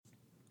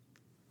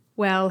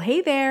Well, hey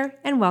there,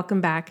 and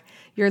welcome back.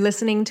 You're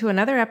listening to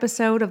another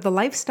episode of the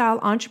Lifestyle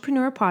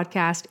Entrepreneur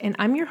Podcast, and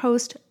I'm your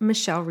host,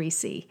 Michelle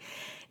Reese.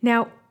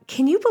 Now,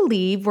 can you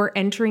believe we're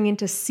entering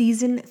into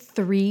season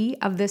 3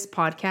 of this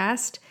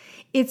podcast?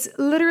 It's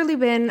literally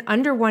been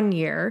under 1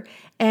 year,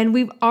 and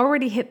we've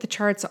already hit the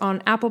charts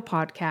on Apple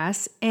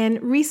Podcasts,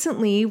 and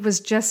recently was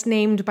just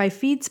named by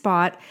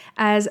FeedSpot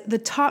as the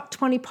top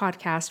 20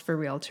 podcast for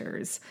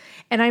realtors.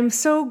 And I'm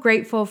so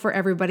grateful for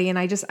everybody, and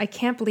I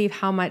can't believe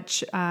how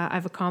much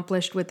I've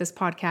accomplished with this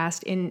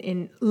podcast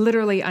in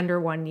literally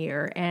under 1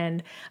 year.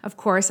 And of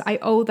course, I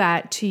owe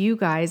that to you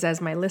guys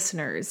as my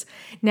listeners.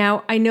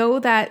 Now, I know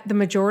that the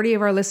majority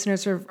of our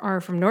listeners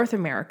are from North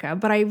America,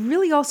 but I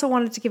really also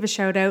wanted to give a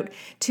shout out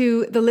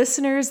to the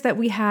listeners that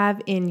we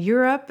have in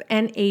Europe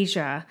and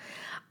Asia.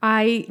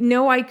 I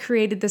know I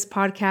created this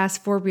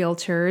podcast for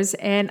realtors,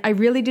 and I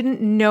really didn't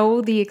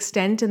know the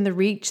extent and the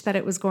reach that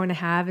it was going to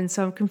have. And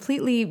so I'm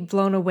completely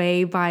blown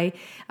away by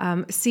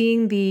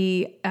seeing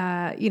the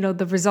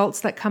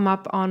results that come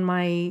up on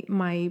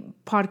my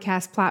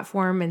podcast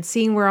platform and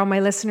seeing where all my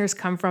listeners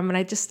come from. And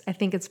I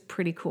think it's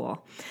pretty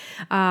cool.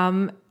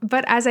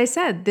 But as I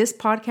said, this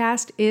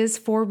podcast is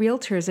for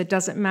realtors. It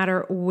doesn't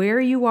matter where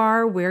you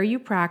are, where you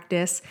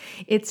practice.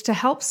 It's to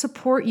help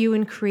support you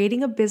in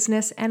creating a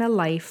business and a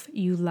life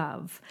you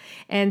love.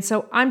 And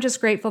so I'm just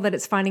grateful that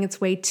it's finding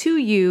its way to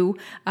you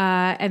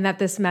and that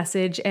this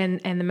message and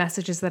the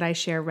messages that I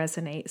share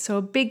resonate. So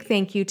a big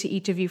thank you to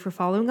each of you for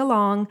following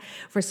along,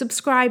 for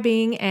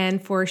subscribing,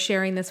 and for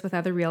sharing this with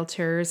other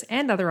realtors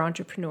and other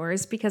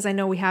entrepreneurs, because I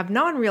know we have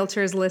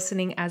non-realtors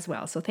listening as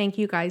well. So thank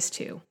you guys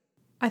too.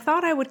 I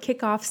thought I would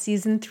kick off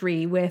season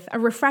 3 with a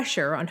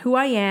refresher on who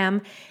I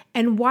am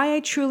and why I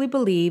truly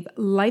believe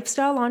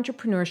lifestyle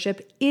entrepreneurship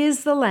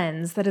is the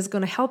lens that is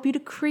going to help you to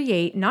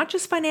create not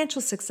just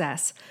financial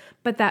success,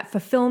 but that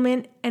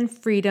fulfillment and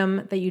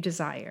freedom that you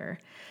desire.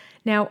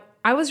 Now,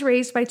 I was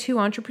raised by 2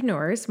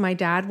 entrepreneurs. My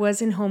dad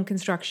was in home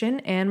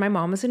construction and my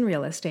mom was in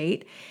real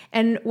estate.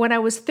 And when I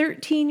was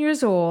 13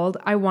 years old,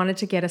 I wanted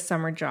to get a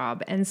summer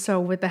job. And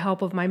so with the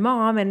help of my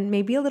mom and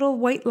maybe a little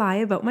white lie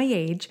about my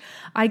age,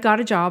 I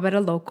got a job at a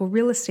local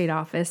real estate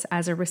office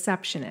as a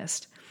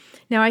receptionist.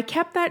 Now, I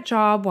kept that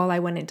job while I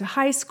went into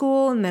high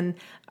school and then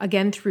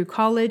again through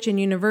college and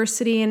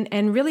university.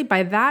 And really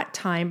by the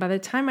time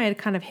I had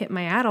kind of hit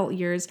my adult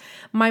years,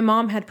 my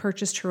mom had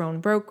purchased her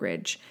own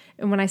brokerage.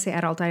 And when I say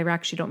adult, I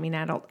actually don't mean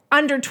adult,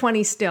 under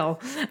 20 still.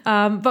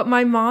 But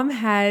my mom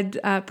had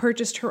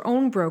purchased her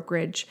own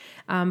brokerage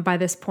by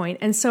this point.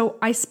 And so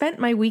I spent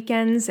my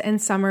weekends and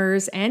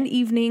summers and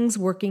evenings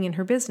working in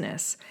her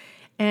business.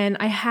 And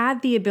I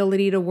had the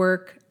ability to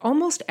work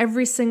almost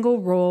every single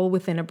role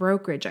within a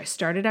brokerage. I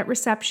started at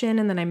reception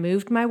and then I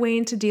moved my way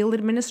into deal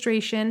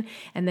administration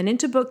and then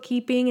into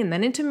bookkeeping and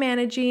then into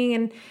managing.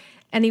 And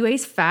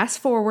anyways, fast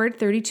forward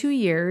 32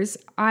 years,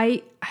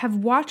 I have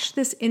watched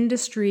this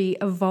industry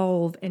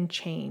evolve and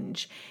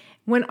change.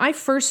 When I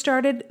first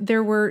started,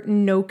 there were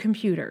no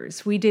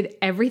computers. We did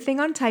everything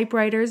on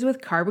typewriters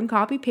with carbon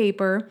copy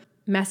paper.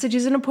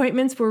 Messages and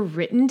appointments were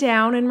written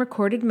down and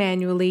recorded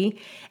manually,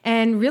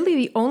 and really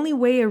the only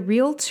way a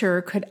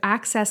realtor could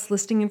access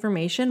listing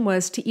information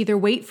was to either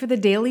wait for the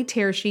daily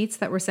tear sheets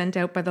that were sent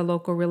out by the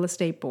local real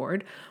estate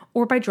board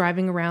or by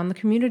driving around the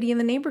community in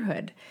the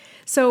neighborhood.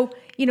 So,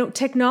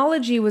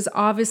 technology was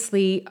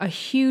obviously a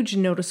huge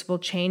noticeable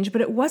change,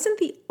 but it wasn't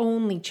the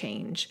only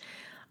change.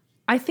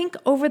 I think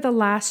over the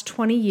last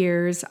 20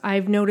 years,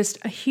 I've noticed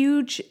a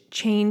huge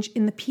change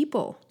in the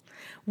people,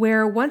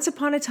 where once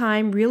upon a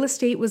time, real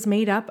estate was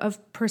made up of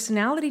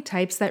personality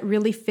types that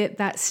really fit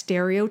that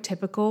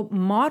stereotypical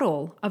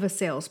model of a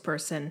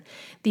salesperson.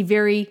 The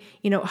very,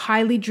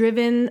 highly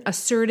driven,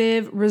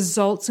 assertive,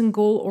 results and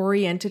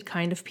goal-oriented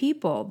kind of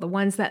people, the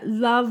ones that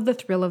love the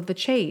thrill of the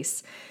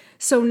chase.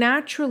 So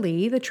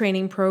naturally, the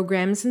training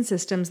programs and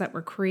systems that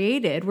were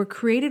created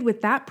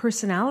with that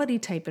personality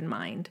type in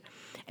mind.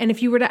 And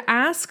if you were to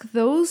ask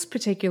those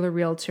particular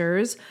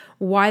realtors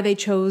why they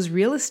chose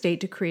real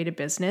estate to create a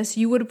business,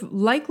 you would have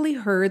likely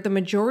heard the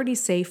majority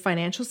say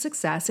financial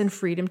success and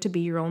freedom to be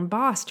your own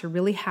boss, to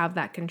really have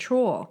that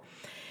control.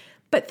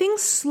 But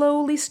things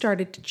slowly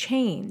started to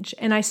change,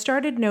 and I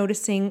started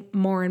noticing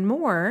more and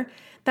more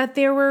that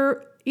there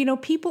were,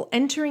 people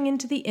entering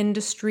into the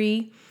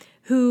industry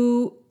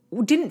who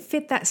didn't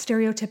fit that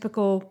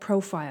stereotypical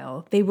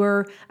profile. They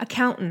were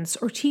accountants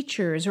or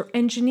teachers or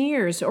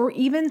engineers or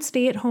even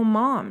stay-at-home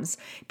moms,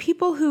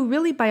 people who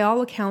really, by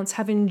all accounts,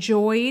 have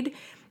enjoyed,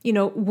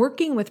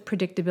 working with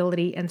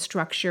predictability and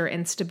structure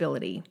and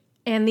stability.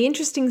 And the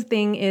interesting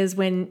thing is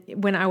when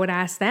I would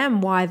ask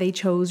them why they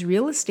chose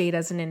real estate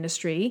as an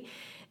industry,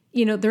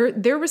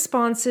 their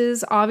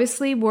responses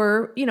obviously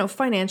were,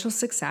 financial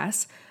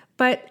success,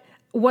 but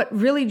what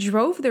really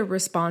drove their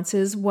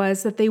responses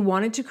was that they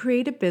wanted to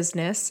create a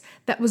business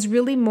that was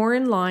really more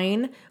in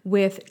line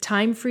with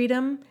time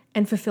freedom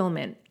and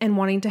fulfillment and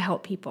wanting to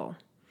help people.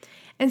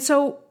 And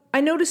so I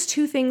noticed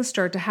 2 things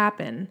start to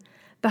happen.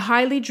 The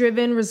highly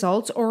driven,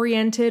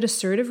 results-oriented,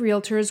 assertive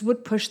realtors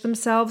would push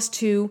themselves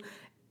to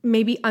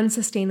maybe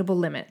unsustainable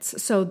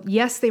limits. So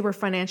yes, they were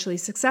financially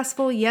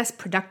successful. Yes,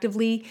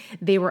 productively,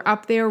 they were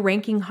up there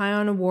ranking high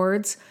on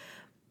awards.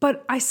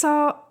 But I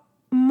saw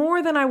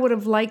more than I would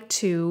have liked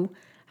to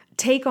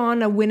take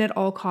on a win at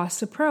all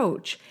costs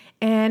approach.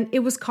 And it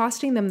was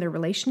costing them their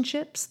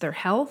relationships, their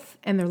health,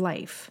 and their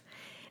life.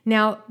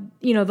 Now,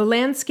 the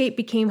landscape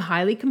became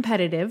highly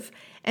competitive.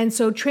 And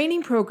so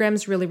training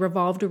programs really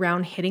revolved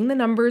around hitting the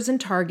numbers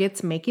and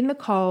targets, making the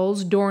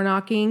calls, door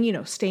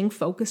knocking, staying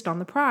focused on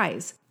the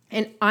prize.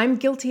 And I'm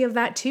guilty of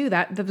that too.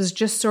 That was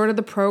just sort of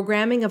the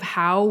programming of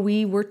how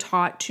we were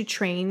taught to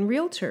train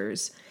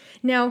realtors.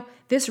 Now,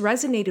 this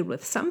resonated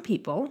with some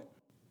people,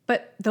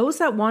 but those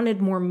that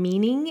wanted more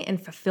meaning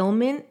and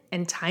fulfillment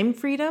and time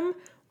freedom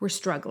were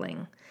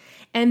struggling.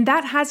 And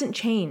that hasn't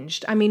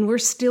changed. I mean, we're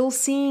still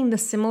seeing the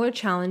similar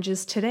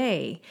challenges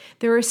today.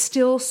 There are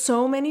still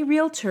so many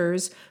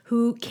realtors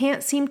who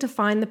can't seem to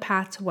find the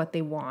path to what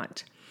they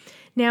want.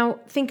 Now,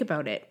 think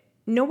about it.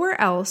 Nowhere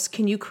else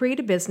can you create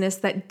a business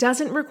that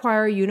doesn't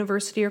require a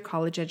university or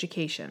college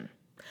education.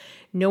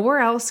 Nowhere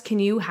else can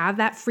you have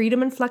that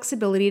freedom and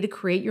flexibility to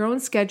create your own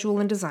schedule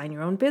and design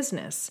your own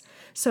business.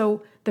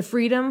 So the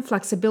freedom,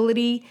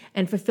 flexibility,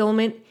 and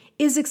fulfillment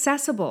is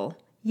accessible,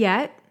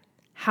 yet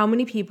how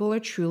many people are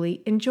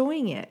truly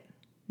enjoying it?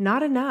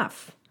 Not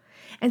enough.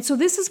 And so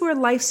this is where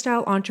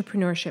lifestyle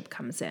entrepreneurship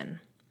comes in.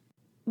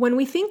 When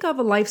we think of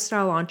a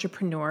lifestyle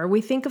entrepreneur,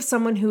 we think of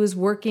someone who is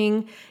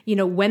working,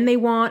 when they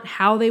want,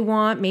 how they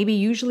want, maybe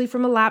usually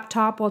from a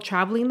laptop while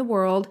traveling the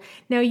world.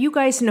 Now, you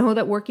guys know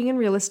that working in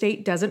real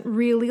estate doesn't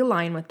really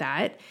align with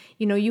that.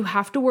 You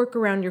have to work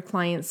around your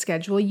client's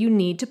schedule. You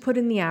need to put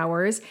in the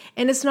hours,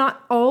 and it's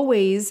not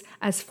always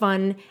as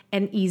fun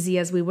and easy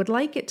as we would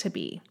like it to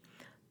be.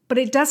 But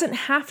it doesn't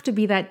have to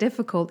be that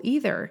difficult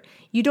either.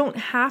 You don't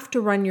have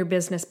to run your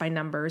business by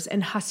numbers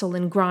and hustle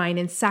and grind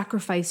and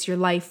sacrifice your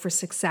life for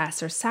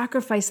success or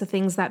sacrifice the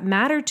things that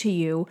matter to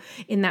you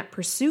in that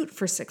pursuit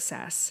for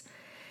success.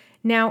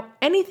 Now,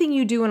 anything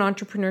you do in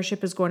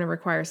entrepreneurship is going to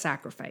require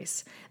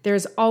sacrifice.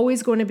 There's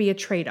always going to be a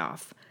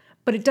trade-off.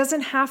 But it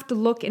doesn't have to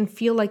look and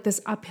feel like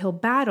this uphill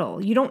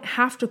battle. You don't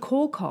have to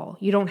cold call.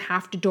 You don't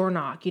have to door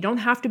knock. You don't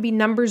have to be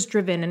numbers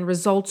driven and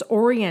results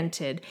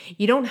oriented.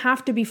 You don't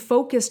have to be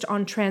focused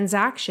on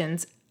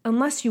transactions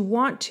unless you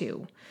want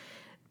to.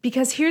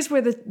 Because here's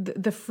where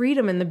the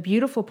freedom and the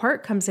beautiful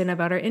part comes in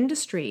about our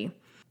industry.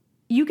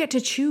 You get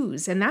to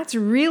choose, and that's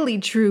really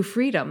true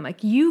freedom.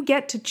 Like, you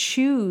get to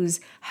choose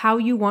how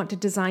you want to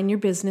design your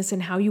business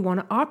and how you want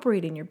to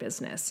operate in your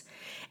business.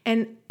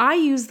 And I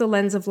use the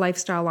lens of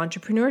lifestyle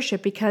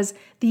entrepreneurship because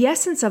the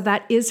essence of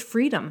that is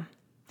freedom.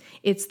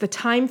 It's the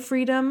time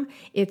freedom,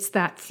 it's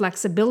that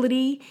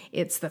flexibility,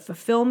 it's the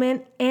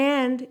fulfillment,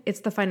 and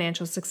it's the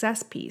financial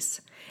success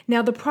piece.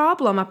 Now, the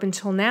problem up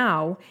until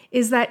now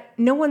is that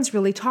no one's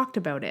really talked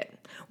about it.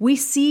 We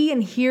see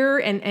and hear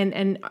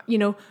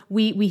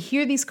we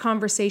hear these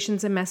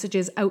conversations and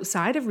messages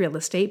outside of real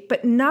estate,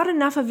 but not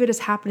enough of it is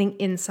happening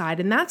inside.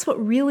 And that's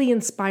what really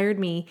inspired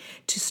me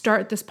to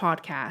start this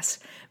podcast,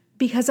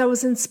 because I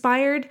was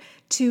inspired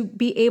to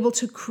be able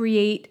to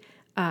create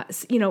a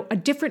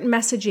different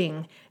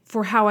messaging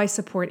for how I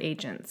support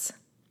agents.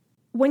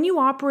 When you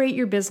operate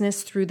your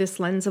business through this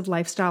lens of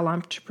lifestyle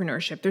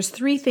entrepreneurship, there's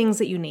 3 things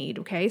that you need,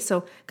 okay?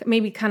 So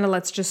maybe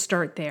let's just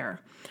start there.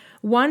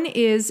 One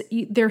is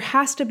there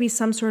has to be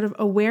some sort of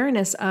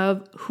awareness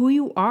of who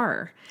you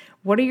are.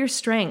 What are your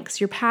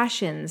strengths, your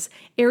passions,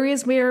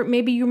 areas where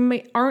maybe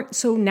you aren't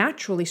so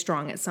naturally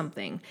strong at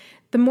something.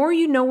 The more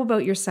you know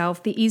about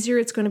yourself, the easier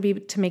it's going to be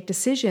to make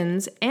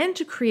decisions and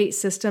to create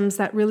systems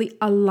that really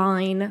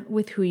align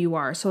with who you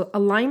are. So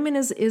alignment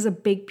is a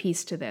big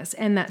piece to this,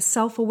 and that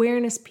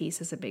self-awareness piece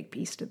is a big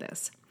piece to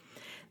this.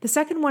 The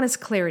second one is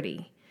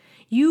clarity.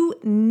 You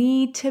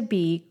need to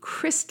be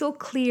crystal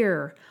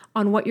clear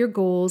on what your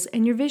goals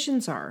and your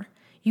visions are.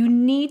 You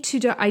need to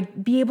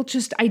be able to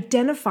just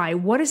identify,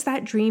 what does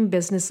that dream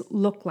business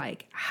look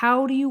like?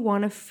 How do you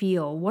want to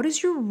feel? What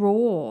is your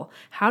role?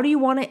 How do you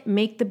want to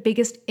make the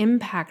biggest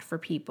impact for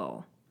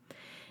people?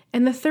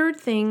 And the third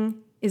thing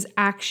is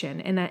action.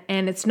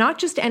 And it's not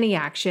just any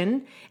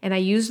action. And I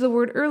used the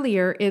word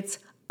earlier, it's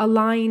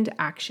aligned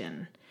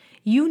action.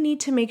 You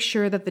need to make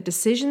sure that the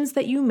decisions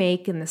that you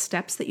make and the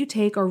steps that you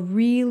take are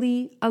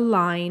really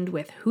aligned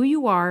with who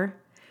you are,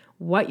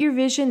 what your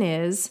vision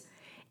is,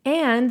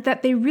 and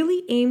that they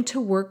really aim to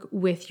work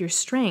with your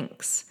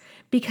strengths,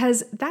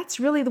 because that's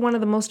really one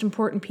of the most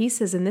important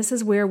pieces. And this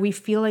is where we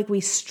feel like we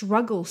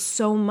struggle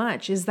so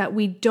much, is that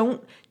we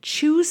don't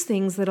choose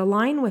things that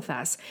align with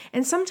us.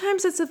 And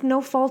sometimes it's of no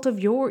fault of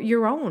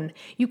your own.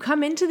 You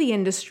come into the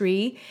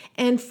industry,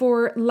 and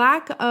for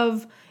lack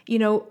of,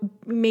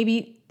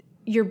 maybe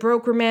your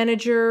broker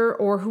manager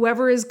or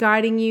whoever is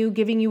guiding you,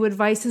 giving you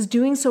advice, is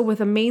doing so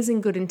with amazing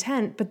good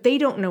intent, but they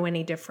don't know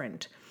any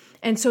different.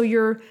 And so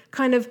you're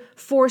kind of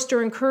forced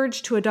or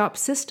encouraged to adopt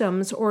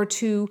systems or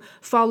to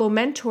follow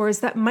mentors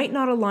that might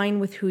not align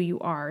with who you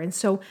are. And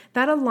so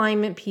that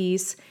alignment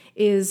piece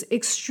is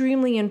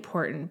extremely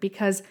important,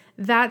 because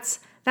that's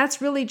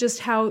That's really just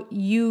how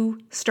you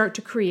start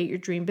to create your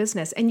dream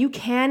business. And you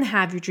can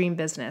have your dream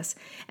business.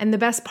 And the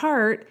best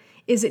part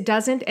is it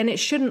doesn't and it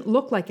shouldn't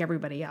look like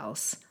everybody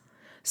else.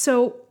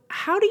 So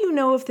how do you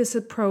know if this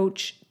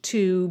approach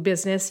to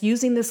business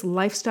using this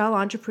lifestyle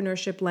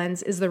entrepreneurship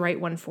lens is the right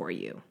one for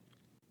you?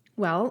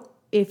 Well,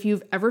 if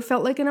you've ever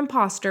felt like an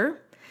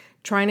imposter,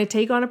 trying to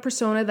take on a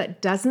persona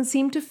that doesn't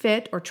seem to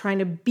fit or trying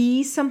to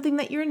be something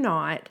that you're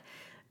not,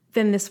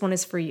 then this one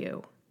is for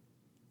you.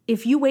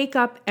 If you wake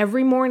up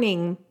every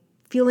morning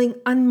feeling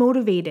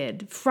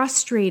unmotivated,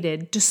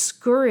 frustrated,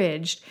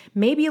 discouraged,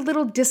 maybe a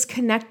little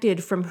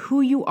disconnected from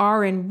who you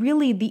are and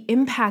really the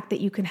impact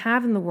that you can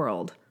have in the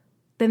world,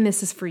 then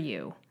this is for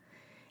you.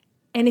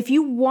 And if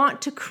you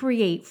want to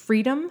create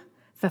freedom,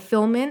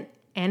 fulfillment,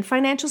 and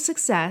financial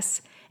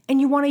success, and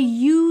you want to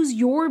use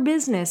your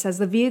business as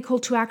the vehicle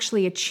to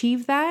actually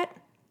achieve that,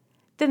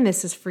 then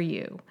this is for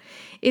you.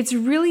 It's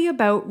really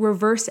about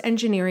reverse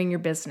engineering your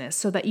business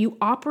so that you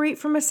operate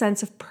from a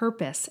sense of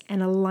purpose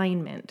and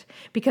alignment.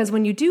 Because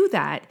when you do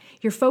that,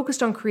 you're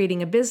focused on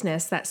creating a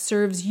business that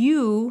serves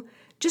you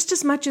just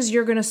as much as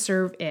you're going to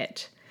serve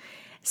it.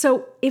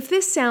 So if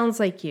this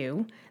sounds like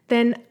you,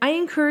 then I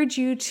encourage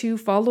you to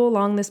follow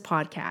along this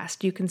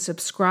podcast. You can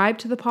subscribe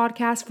to the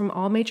podcast from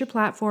all major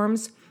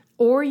platforms,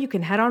 or you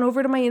can head on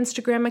over to my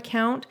Instagram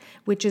account,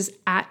 which is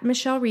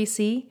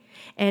 @MichelleReese.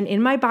 And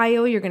in my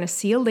bio, you're going to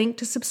see a link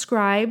to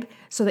subscribe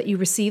so that you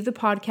receive the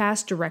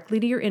podcast directly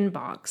to your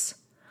inbox.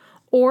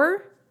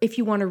 Or if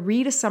you want to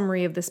read a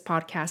summary of this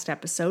podcast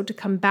episode to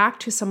come back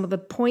to some of the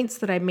points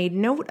that I made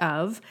note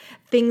of,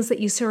 things that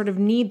you sort of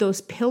need,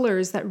 those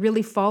pillars that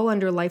really fall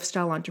under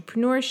lifestyle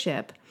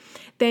entrepreneurship,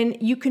 then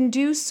you can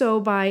do so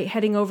by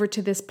heading over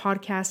to this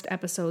podcast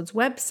episode's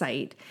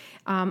website.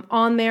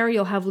 On there,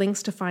 you'll have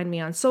links to find me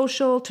on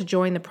social, to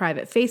join the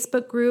private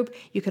Facebook group.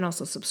 You can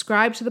also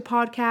subscribe to the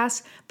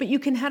podcast, but you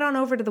can head on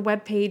over to the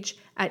webpage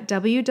at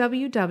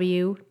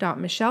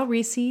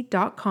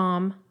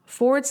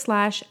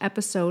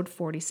www.michellereese.com/episode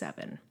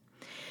 47.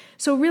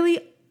 So really,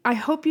 I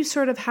hope you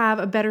sort of have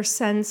a better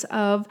sense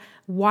of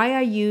why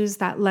I use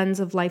that lens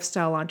of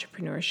lifestyle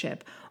entrepreneurship,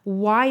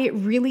 why it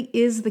really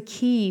is the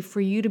key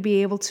for you to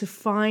be able to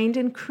find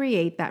and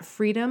create that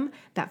freedom,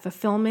 that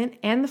fulfillment,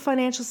 and the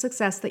financial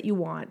success that you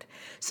want,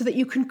 so that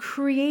you can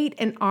create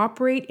and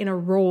operate in a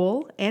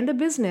role and a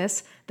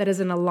business that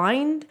is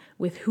aligned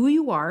with who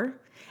you are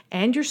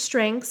and your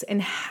strengths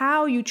and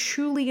how you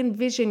truly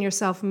envision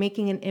yourself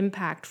making an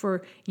impact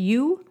for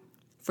you,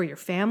 for your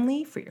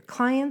family, for your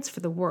clients,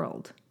 for the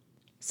world.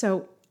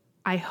 So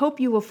I hope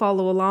you will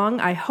follow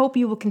along. I hope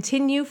you will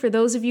continue. For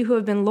those of you who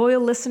have been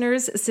loyal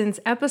listeners since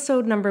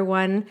episode number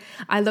 1,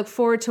 I look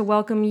forward to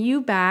welcome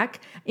you back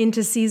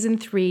into season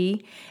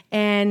 3.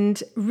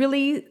 And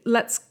really,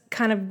 let's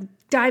kind of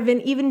dive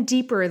in even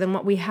deeper than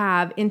what we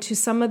have into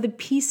some of the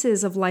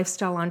pieces of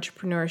lifestyle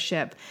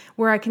entrepreneurship,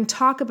 where I can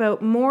talk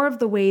about more of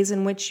the ways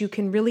in which you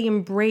can really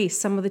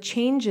embrace some of the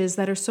changes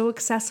that are so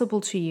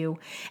accessible to you.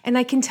 And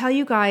I can tell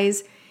you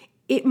guys,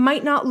 it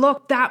might not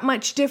look that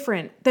much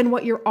different than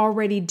what you're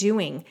already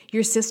doing.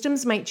 Your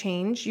systems might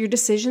change, your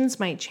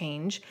decisions might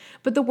change,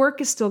 but the work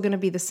is still going to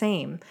be the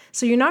same.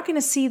 So you're not going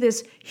to see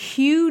this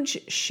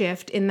huge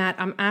shift in that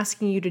I'm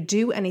asking you to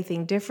do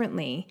anything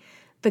differently.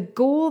 The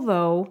goal,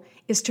 though,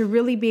 is to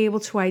really be able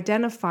to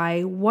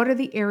identify what are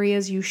the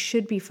areas you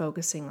should be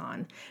focusing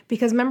on.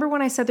 Because remember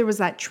when I said there was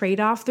that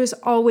trade-off? There's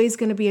always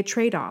going to be a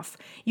trade-off.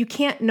 You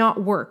can't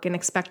not work and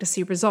expect to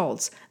see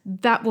results.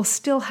 That will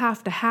still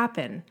have to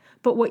happen.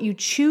 But what you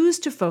choose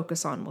to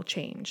focus on will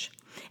change.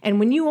 And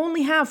when you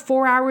only have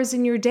 4 hours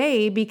in your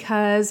day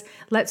because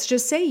let's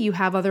just say you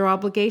have other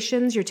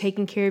obligations, you're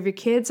taking care of your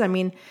kids. I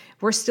mean,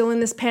 we're still in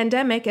this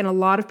pandemic and a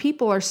lot of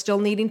people are still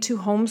needing to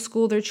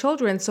homeschool their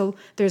children. So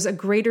there's a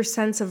greater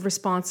sense of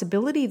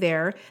responsibility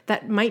there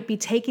that might be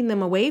taking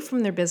them away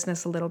from their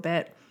business a little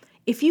bit.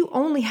 If you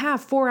only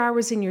have 4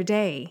 hours in your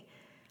day,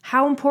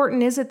 how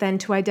important is it then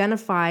to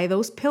identify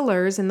those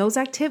pillars and those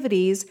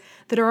activities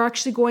that are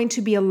actually going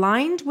to be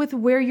aligned with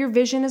where your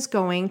vision is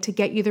going to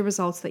get you the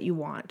results that you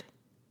want?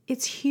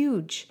 It's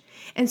huge.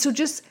 And so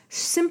just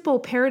simple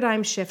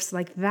paradigm shifts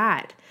like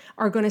that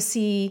are going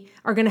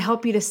to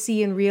help you to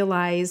see and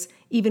realize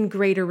even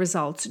greater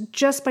results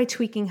just by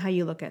tweaking how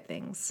you look at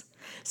things.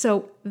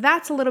 So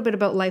that's a little bit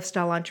about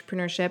lifestyle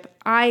entrepreneurship.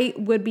 I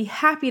would be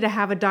happy to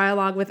have a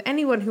dialogue with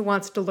anyone who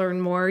wants to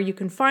learn more. You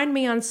can find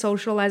me on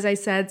social, as I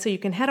said, so you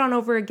can head on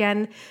over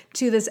again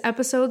to this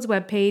episode's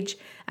webpage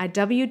at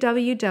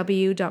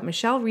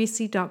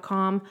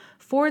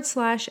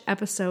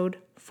www.michellereese.com/episode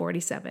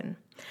 47.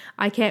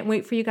 I can't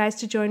wait for you guys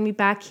to join me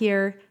back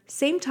here,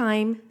 same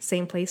time,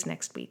 same place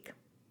next week.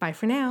 Bye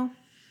for now.